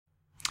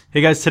Hey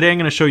guys, today I'm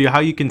going to show you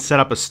how you can set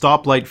up a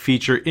stoplight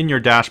feature in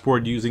your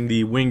dashboard using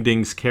the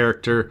Wingdings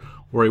character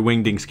or a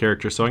Wingdings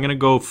character. So I'm going to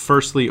go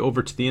firstly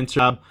over to the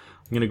Insert tab.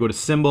 I'm going to go to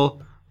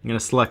Symbol. I'm going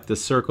to select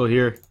this circle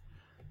here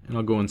and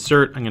I'll go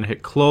Insert. I'm going to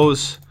hit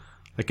Close.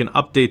 I can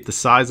update the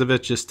size of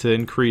it just to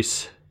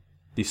increase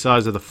the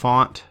size of the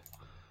font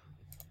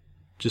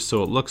just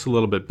so it looks a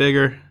little bit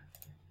bigger.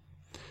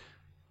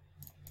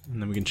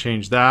 And then we can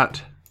change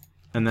that.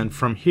 And then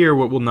from here,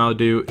 what we'll now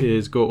do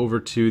is go over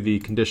to the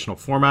conditional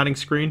formatting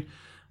screen.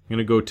 I'm going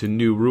to go to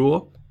New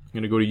Rule. I'm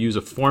going to go to Use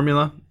a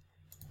Formula.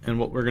 And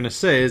what we're going to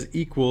say is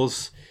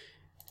equals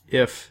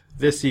if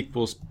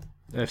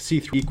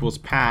C3 equals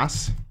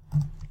pass,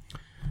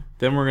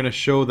 then we're going to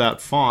show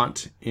that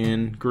font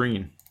in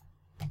green.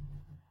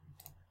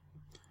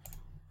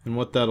 And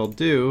what that'll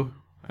do,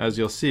 as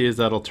you'll see, is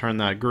that'll turn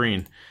that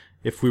green.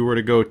 If we were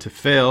to go to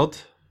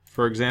failed,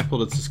 for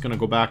example, it's just going to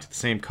go back to the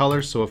same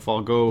color. So if I'll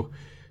go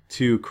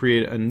to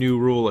create a new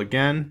rule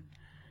again,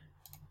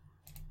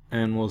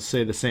 and we'll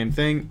say the same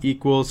thing,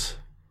 equals,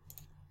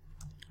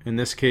 in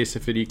this case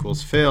if it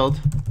equals failed,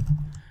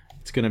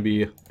 it's going to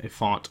be a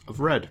font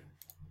of red.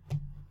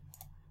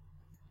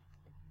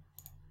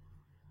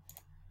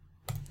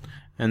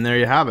 And there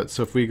you have it.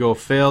 So if we go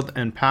failed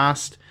and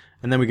passed,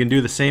 and then we can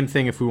do the same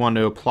thing if we want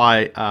to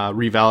apply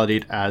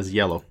revalidate as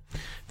yellow.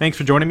 Thanks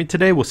for joining me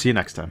today. We'll see you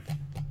next time.